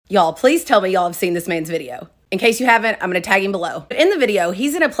Y'all, please tell me y'all have seen this man's video. In case you haven't, I'm gonna tag him below. But in the video,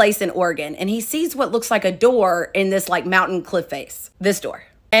 he's in a place in Oregon and he sees what looks like a door in this like mountain cliff face. This door.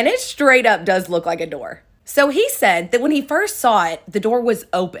 And it straight up does look like a door. So he said that when he first saw it, the door was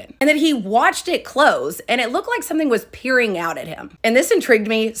open and that he watched it close and it looked like something was peering out at him. And this intrigued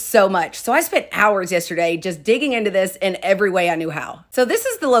me so much. So I spent hours yesterday just digging into this in every way I knew how. So this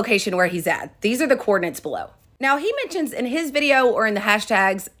is the location where he's at. These are the coordinates below. Now, he mentions in his video or in the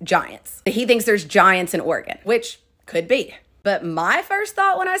hashtags giants. He thinks there's giants in Oregon, which could be. But my first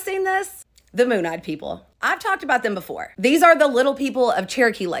thought when I seen this, the Moon-Eyed People. I've talked about them before. These are the little people of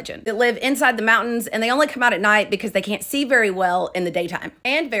Cherokee legend that live inside the mountains and they only come out at night because they can't see very well in the daytime.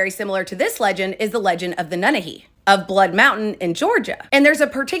 And very similar to this legend is the legend of the Nunnehi of Blood Mountain in Georgia. And there's a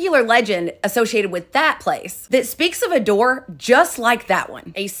particular legend associated with that place that speaks of a door just like that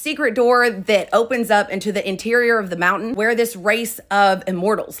one. A secret door that opens up into the interior of the mountain where this race of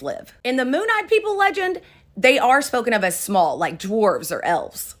immortals live. In the Moon-Eyed People legend, they are spoken of as small, like dwarves or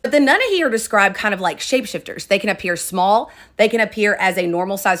elves. But the Nunnehi are described kind of like shapeshifters. They can appear small, they can appear as a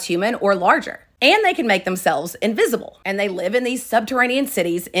normal-sized human or larger. And they can make themselves invisible. And they live in these subterranean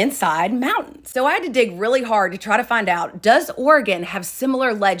cities inside mountains. So I had to dig really hard to try to find out, does Oregon have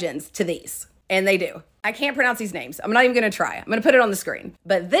similar legends to these? And they do. I can't pronounce these names. I'm not even gonna try. I'm gonna put it on the screen.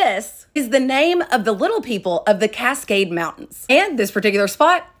 But this is the name of the little people of the Cascade Mountains. And this particular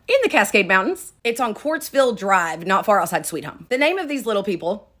spot in the Cascade Mountains, it's on Quartzville Drive, not far outside Sweet Home. The name of these little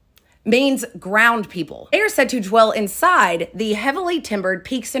people means ground people. They are said to dwell inside the heavily timbered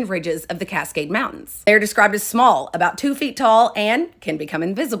peaks and ridges of the Cascade Mountains. They are described as small, about 2 feet tall, and can become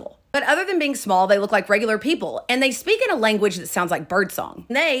invisible. But other than being small, they look like regular people, and they speak in a language that sounds like birdsong.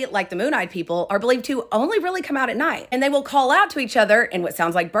 They, like the Moon-Eyed People, are believed to only really come out at night, and they will call out to each other in what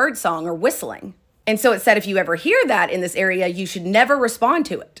sounds like birdsong or whistling. And so it's said if you ever hear that in this area, you should never respond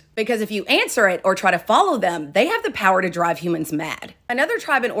to it. Because if you answer it or try to follow them, they have the power to drive humans mad. Another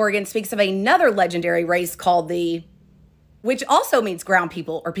tribe in Oregon speaks of another legendary race called the, which also means ground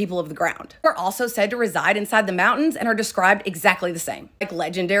people or people of the ground. They're also said to reside inside the mountains and are described exactly the same, like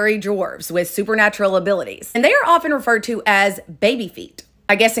legendary dwarves with supernatural abilities. And they are often referred to as baby feet.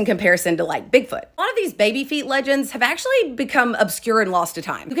 I guess in comparison to like Bigfoot. A lot of these baby feet legends have actually become obscure and lost to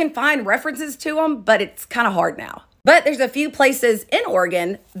time. You can find references to them, but it's kind of hard now. But there's a few places in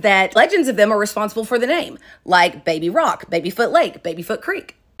Oregon that legends of them are responsible for the name, like Baby Rock, Babyfoot Lake, Babyfoot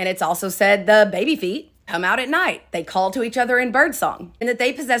Creek. And it's also said the baby feet come out at night. They call to each other in birdsong, and that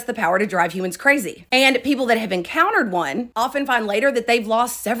they possess the power to drive humans crazy. And people that have encountered one often find later that they've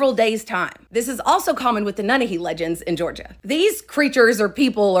lost several days' time. This is also common with the Nunnehi legends in Georgia. These creatures or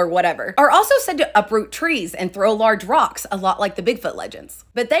people or whatever are also said to uproot trees and throw large rocks, a lot like the Bigfoot legends.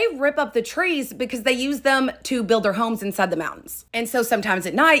 But they rip up the trees because they use them to build their homes inside the mountains. And so sometimes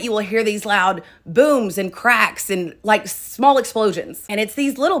at night you will hear these loud booms and cracks and like small explosions. And it's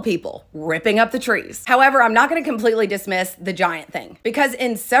these little people ripping up the trees. However, I'm not going to completely dismiss the giant thing because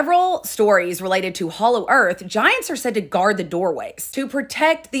in several stories related to Hollow Earth, giants are said to guard the doorways to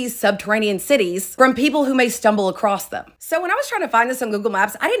protect these subterranean cities from people who may stumble across them. So when I was trying to find this on Google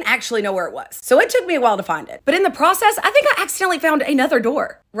Maps, I didn't actually know where it was. So it took me a while to find it. But in the process, I think I accidentally found another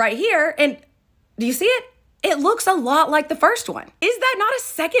door right here. And do you see it? It looks a lot like the first one. Is that not a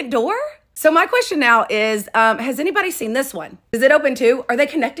second door? So my question now is, has anybody seen this one? Is it open too? Are they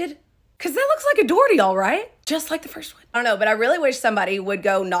connected? Because that looks like a door to y'all, right? Just like the first one. I don't know, but I really wish somebody would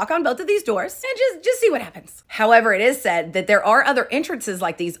go knock on both of these doors and just see what happens. However, it is said that there are other entrances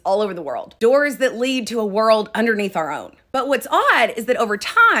like these all over the world. Doors that lead to a world underneath our own. But what's odd is that over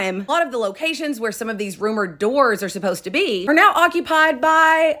time, a lot of the locations where some of these rumored doors are supposed to be are now occupied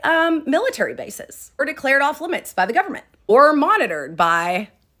by military bases or declared off limits by the government or monitored by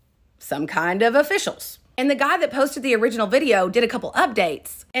some kind of officials. And the guy that posted the original video did a couple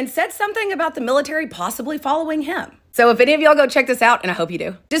updates and said something about the military possibly following him. So if any of y'all go check this out, and I hope you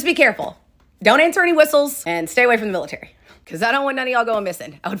do, just be careful. Don't answer any whistles and stay away from the military because I don't want none of y'all going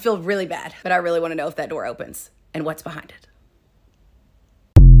missing. I would feel really bad, but I really want to know if that door opens and what's behind it.